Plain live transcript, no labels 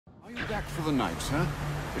Are you back for the night, sir?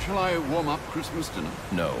 Shall I warm up Christmas dinner?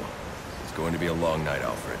 No. It's going to be a long night,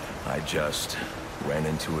 Alfred. I just ran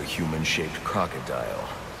into a human-shaped crocodile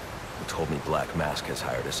who told me Black Mask has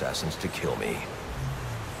hired assassins to kill me.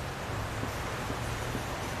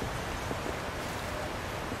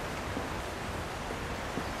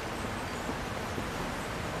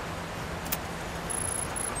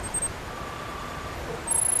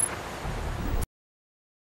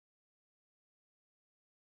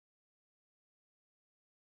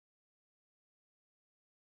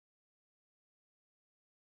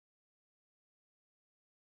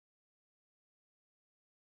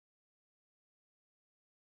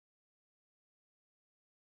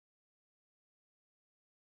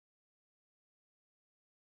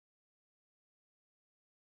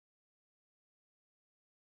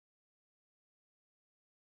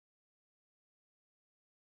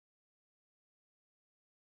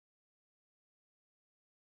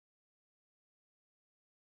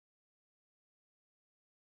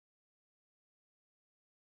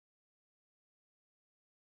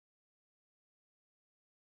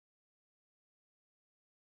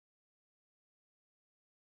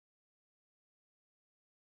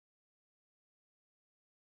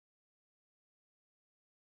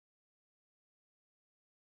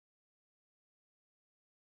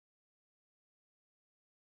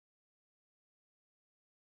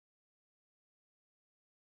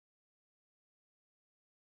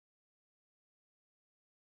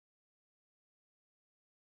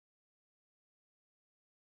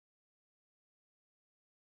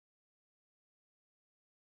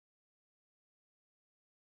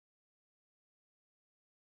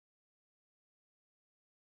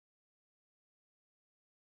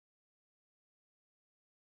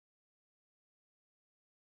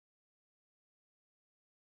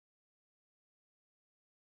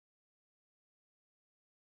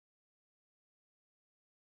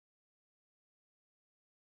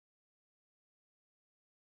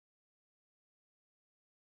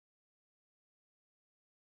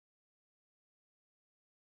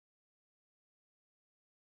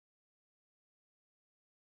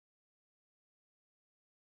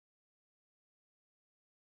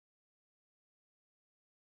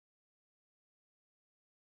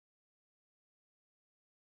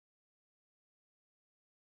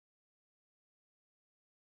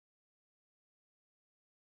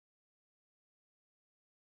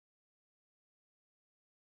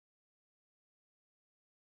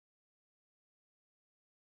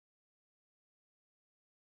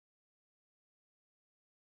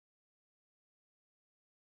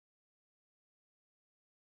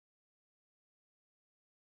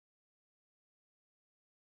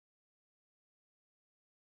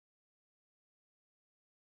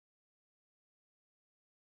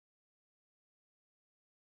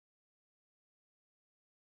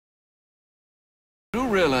 I do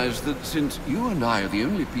realize that since you and I are the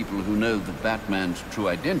only people who know the Batman's true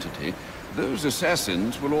identity, those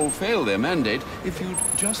assassins will all fail their mandate if you'd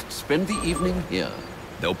just spend the evening here.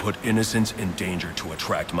 They'll put innocents in danger to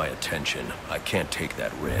attract my attention. I can't take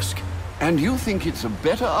that risk. And you think it's a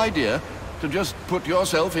better idea to just put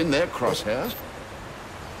yourself in their crosshairs?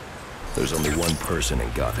 There's only one person in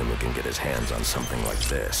Gotham who can get his hands on something like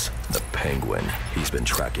this. The Penguin. He's been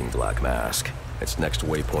tracking Black Mask. Its next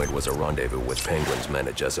waypoint was a rendezvous with Penguin's men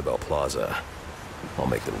at Jezebel Plaza. I'll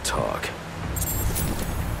make them talk.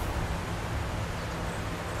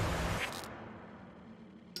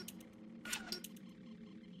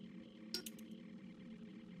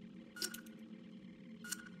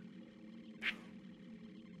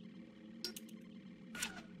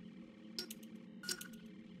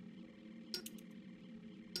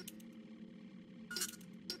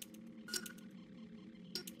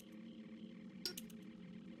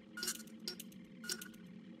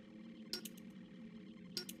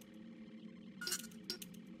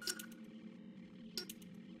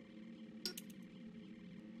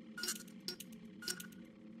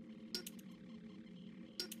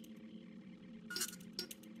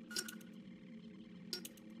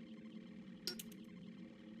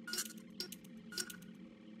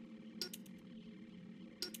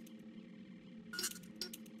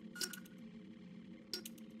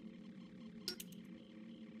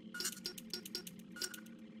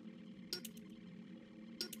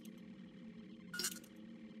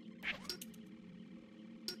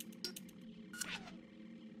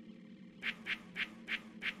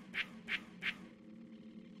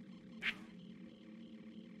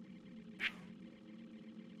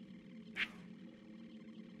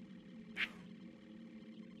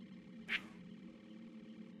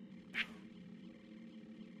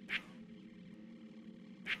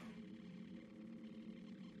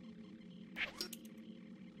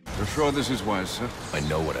 You're sure this is wise, sir? I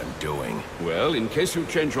know what I'm doing. Well, in case you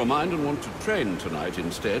change your mind and want to train tonight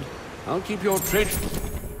instead, I'll keep your training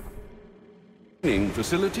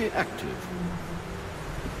facility active.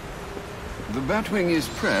 The Batwing is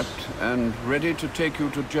prepped and ready to take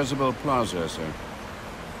you to Jezebel Plaza, sir.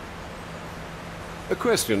 A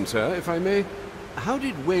question, sir, if I may. How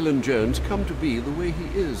did Waylon Jones come to be the way he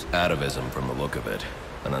is? Atavism from the look of it.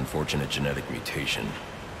 An unfortunate genetic mutation.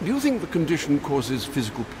 Do you think the condition causes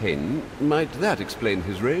physical pain? Might that explain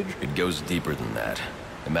his rage? It goes deeper than that.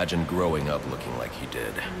 Imagine growing up looking like he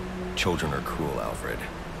did. Children are cruel, Alfred.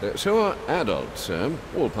 So are adults, sir.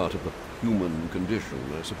 All part of the human condition,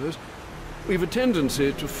 I suppose. We've a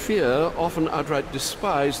tendency to fear, often outright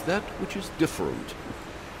despise, that which is different.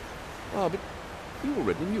 Ah, but you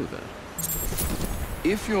already knew that.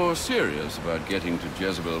 If you're serious about getting to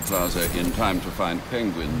Jezebel Plaza in time to find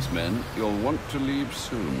Penguin's men, you'll want to leave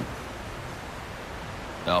soon.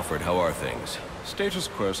 Alfred, how are things? Status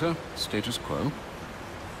quo, sir. Status quo.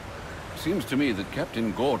 Seems to me that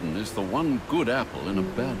Captain Gordon is the one good apple in a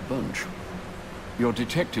bad bunch. Your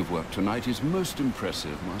detective work tonight is most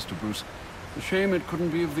impressive, Master Bruce. A shame it couldn't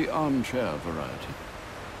be of the armchair variety.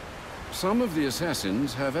 Some of the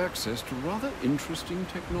assassins have access to rather interesting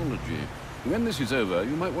technology. When this is over,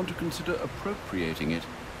 you might want to consider appropriating it.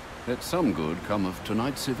 Let some good come of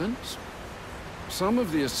tonight's events. Some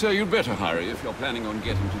of the... Sir, you'd better hurry if you're planning on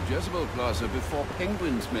getting to Jezebel Plaza before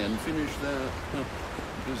Penguin's men finish their...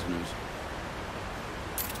 business.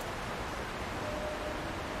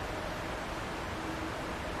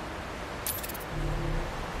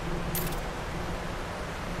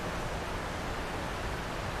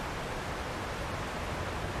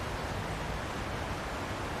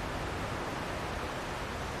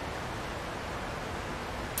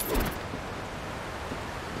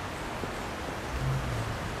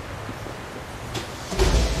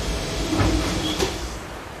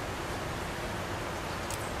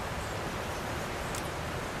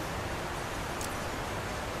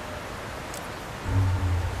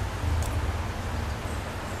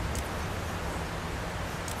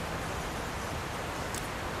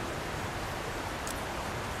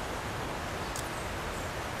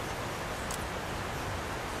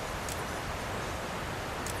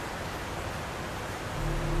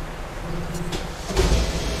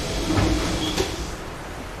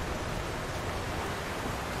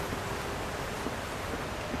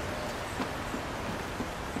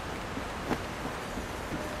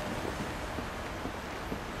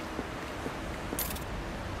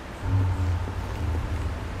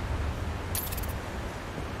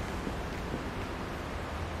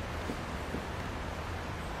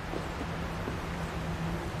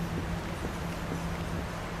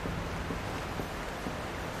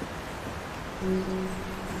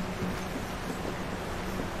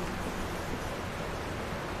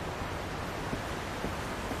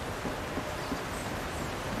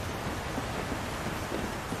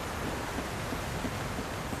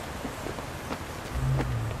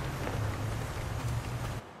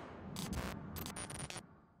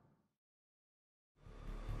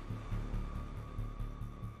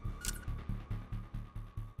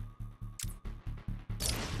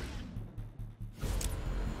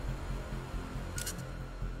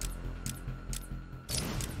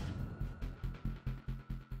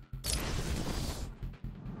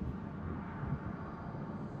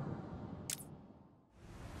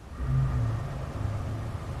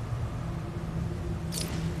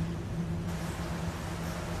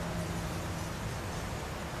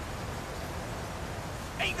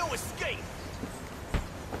 Ain't no escape!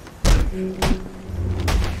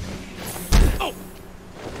 Oh!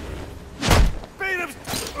 Beat him!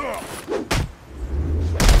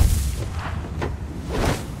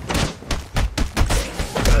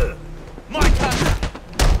 My turn!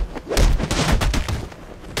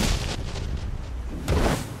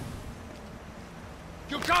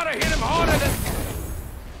 You gotta hit him harder than...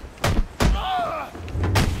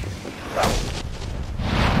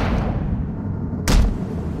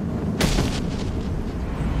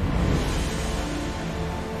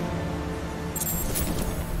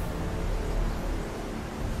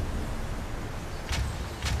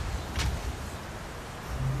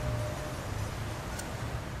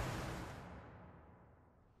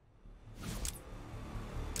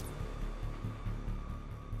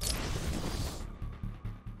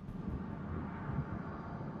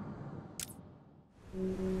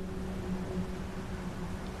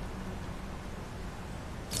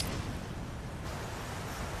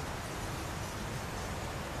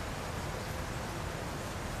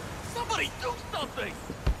 Somebody do something!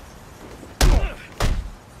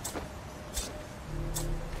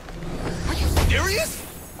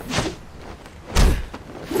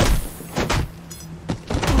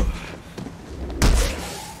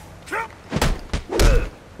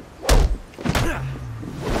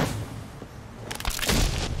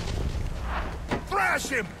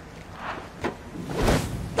 Crush him!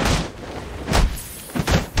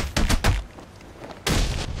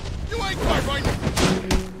 You ain't quite right!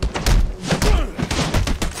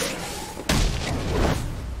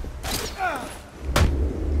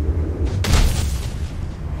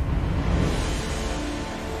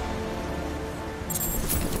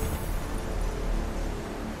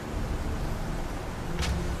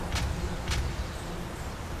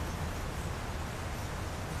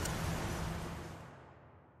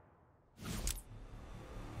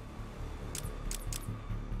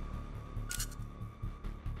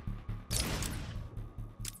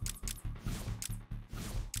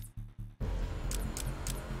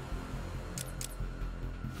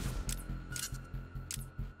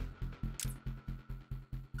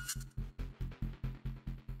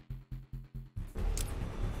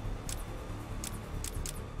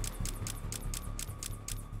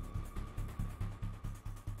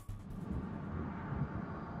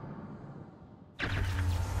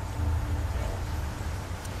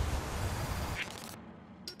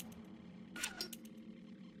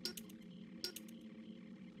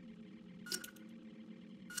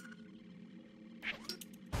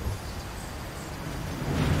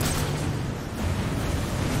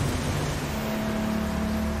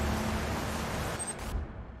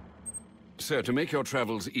 Sir, to make your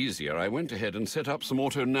travels easier, I went ahead and set up some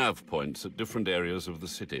auto-nav points at different areas of the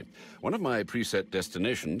city. One of my preset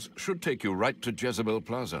destinations should take you right to Jezebel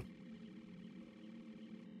Plaza.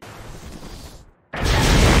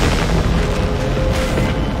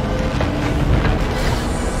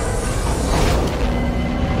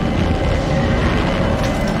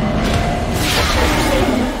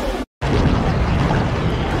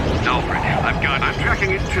 I'm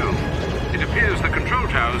tracking it too. It appears the control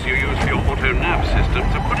towers you use for your auto-nav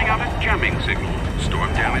systems are putting out a jamming signal.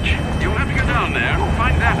 Storm damage. You'll have to go down there and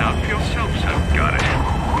find that out for yourself, sir. Got it.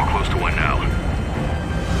 I'm close to one now.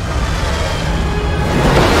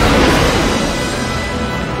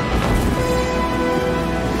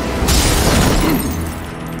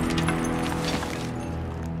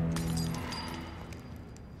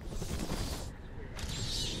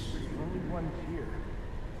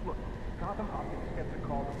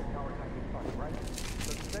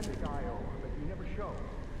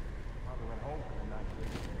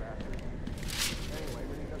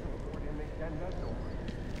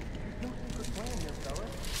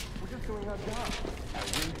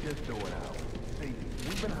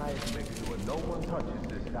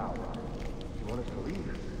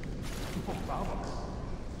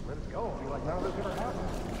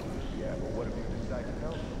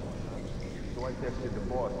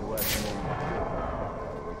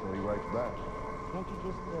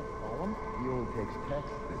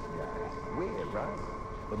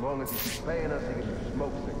 As long as he keeps paying us, he can do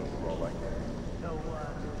smoke signals and all like that. So,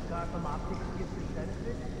 Gotham Optics gives me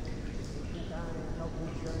benefits? Vacation time, health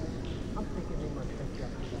insurance? I'm thinking they must take you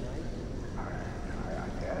up tonight. I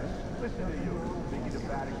guess. Listen to you. Think you'd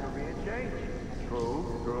have had a career change. True.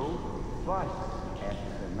 But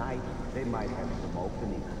after tonight, they might have some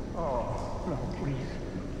openings. Oh, no, please.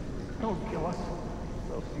 Don't kill us.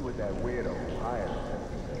 We'll see what that weirdo hired has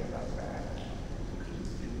to say about that.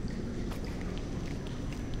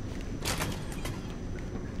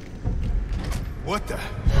 What the?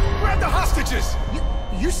 Grab the hostages!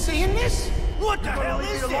 You seeing this? What the hell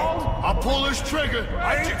is it? I'll pull this trigger.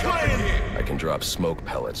 I ain't playing here. I can drop smoke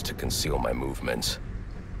pellets to conceal my movements.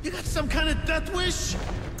 You got some kind of death wish?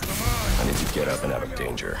 I need to get up and out of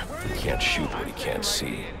danger. He can't shoot what he can't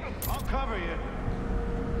see. I'll cover you.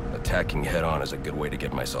 Attacking head-on is a good way to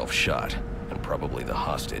get myself shot, and probably the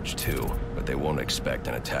hostage too, but they won't expect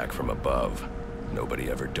an attack from above. Nobody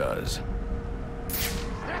ever does. Is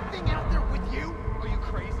that thing out there with you? Are you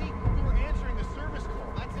crazy? We were answering the service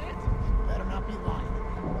call, that's it. Better not be lying.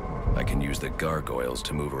 I can use the gargoyles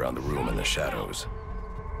to move around the room in the shadows.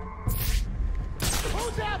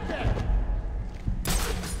 Who's out there?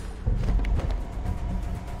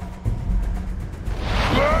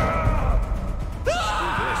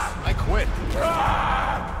 I quit.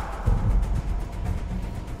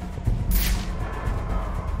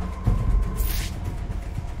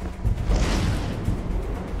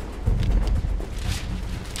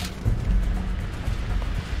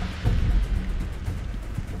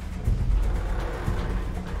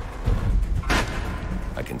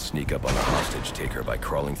 I can sneak up on a hostage taker by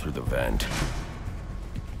crawling through the vent.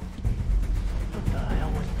 What the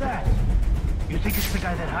hell was that? You think it's the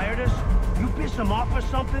guy that hired us? You piss him off or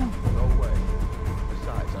something? No way.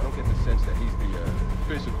 Besides, I don't get the sense that he's the,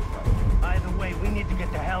 physical type. Either way, we need to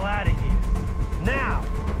get the hell out of here. Now!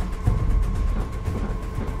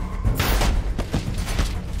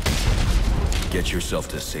 Get yourself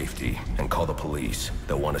to safety and call the police.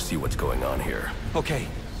 They'll want to see what's going on here. Okay,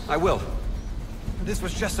 I will. This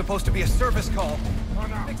was just supposed to be a service call.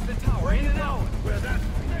 Fix the tower, in and out. Where that's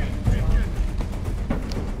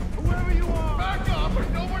whoever you are, back up or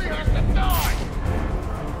nobody has to die!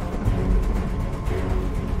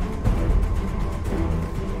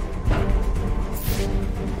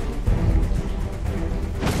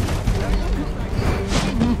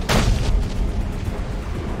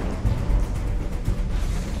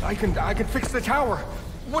 I can fix the tower.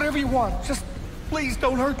 Whatever you want. Just please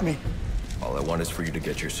don't hurt me. All I want is for you to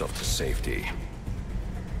get yourself to safety.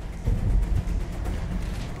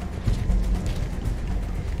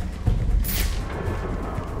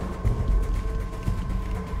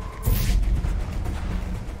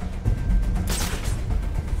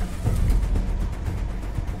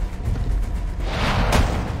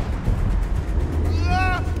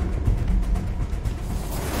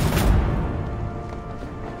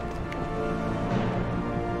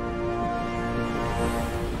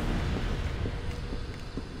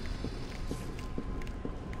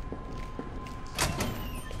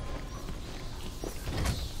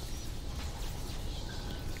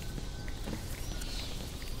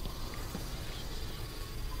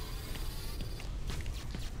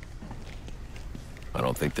 I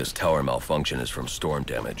don't think this tower malfunction is from storm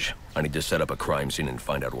damage. I need to set up a crime scene and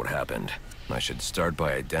find out what happened. I should start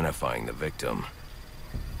by identifying the victim.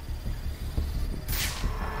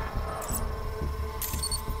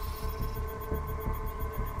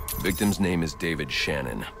 Victim's name is David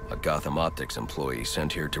Shannon, a Gotham Optics employee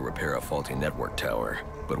sent here to repair a faulty network tower.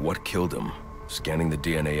 But what killed him? Scanning the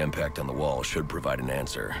DNA impact on the wall should provide an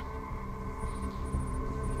answer.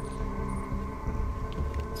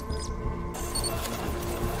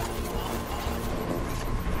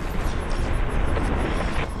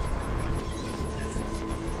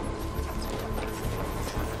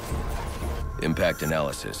 Impact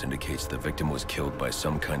analysis indicates the victim was killed by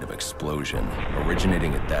some kind of explosion,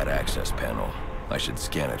 originating at that access panel. I should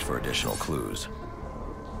scan it for additional clues.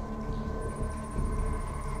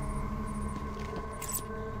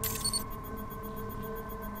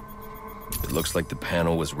 It looks like the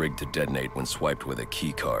panel was rigged to detonate when swiped with a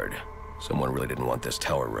key card. Someone really didn't want this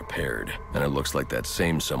tower repaired, and it looks like that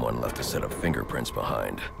same someone left a set of fingerprints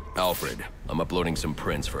behind. Alfred, I'm uploading some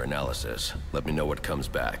prints for analysis. Let me know what comes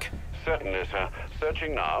back. Certainly, sir.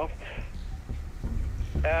 Searching now.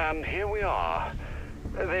 And here we are.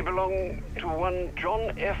 They belong to one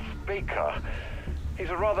John F. Baker. He's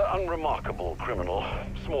a rather unremarkable criminal.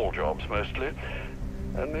 Small jobs, mostly.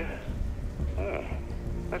 And,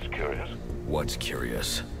 that's curious. What's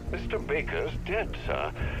curious? Mr. Baker's dead,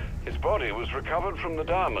 sir. His body was recovered from the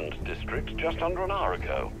Diamond District just under an hour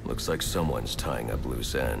ago. Looks like someone's tying up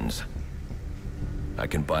loose ends. I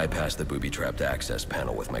can bypass the booby-trapped access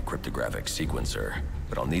panel with my cryptographic sequencer,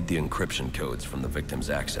 but I'll need the encryption codes from the victim's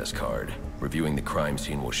access card. Reviewing the crime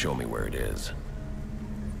scene will show me where it is.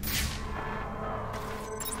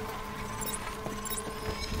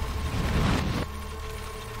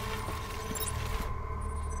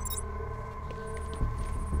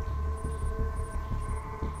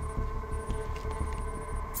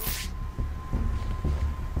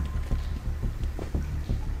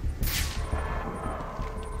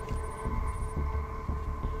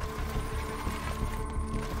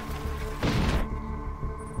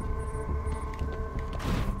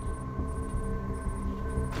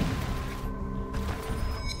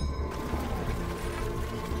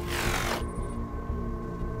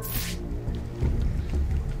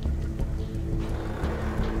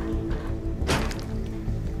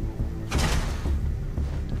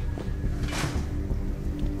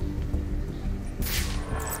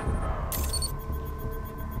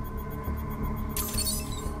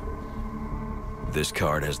 This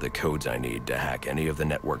card has the codes I need to hack any of the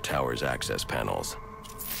network tower's access panels.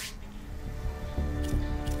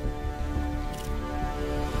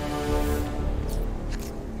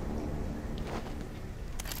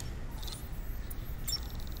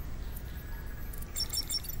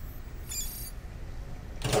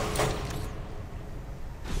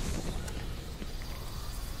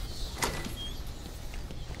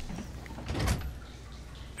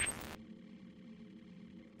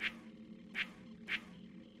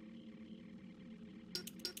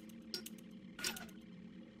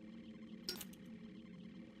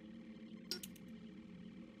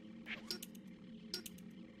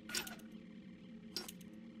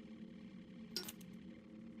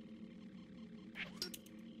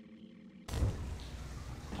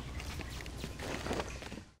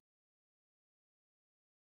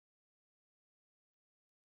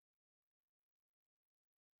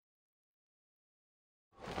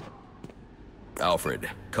 Alfred,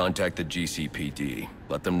 contact the GCPD.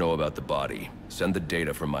 Let them know about the body. Send the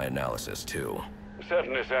data from my analysis, too.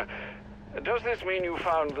 Certainly, sir. Does this mean you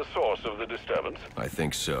found the source of the disturbance? I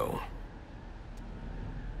think so.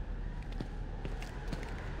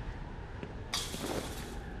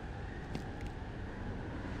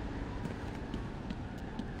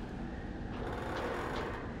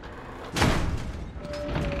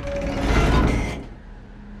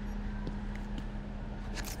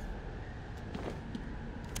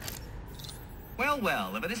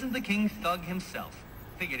 Well, if it isn't the King Thug himself.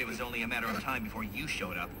 Figured it was only a matter of time before you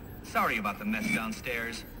showed up. Sorry about the mess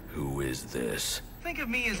downstairs. Who is this? Think of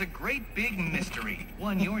me as a great big mystery,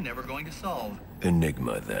 one you're never going to solve.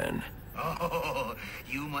 Enigma, then. Oh,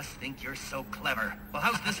 you must think you're so clever. Well,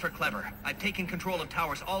 how's this for clever? I've taken control of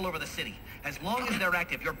towers all over the city. As long as they're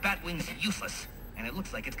active, your Batwing's useless. And it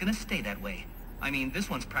looks like it's gonna stay that way. I mean,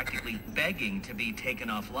 this one's practically begging to be taken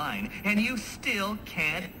offline, and you still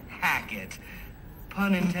can't hack it.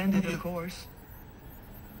 Pun intended, of course.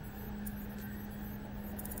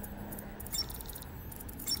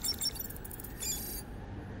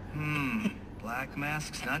 Black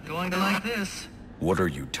Mask's not going to like this. What are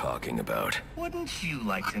you talking about? Wouldn't you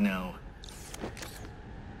like to know?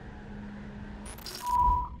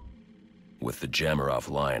 With the jammer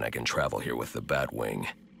offline, I can travel here with the Batwing.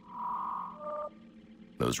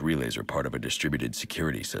 Those relays are part of a distributed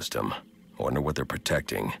security system. I wonder what they're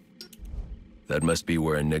protecting. That must be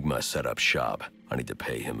where Enigma set up shop. I need to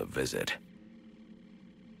pay him a visit.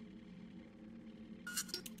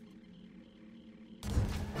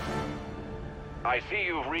 I see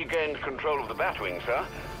you've regained control of the Batwing, sir.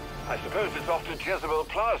 I suppose it's off to Jezebel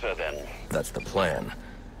Plaza, then. That's the plan.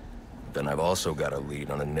 Then I've also got a lead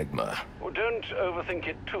on Enigma. Well, don't overthink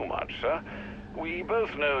it too much, sir. We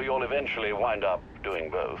both know you'll eventually wind up doing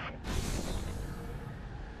both.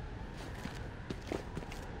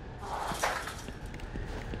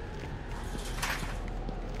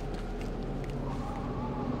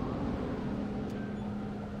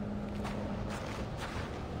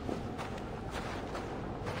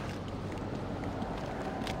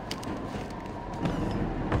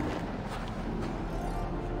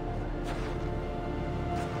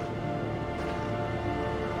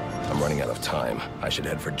 I'm running out of time. I should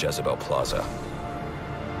head for Jezebel Plaza.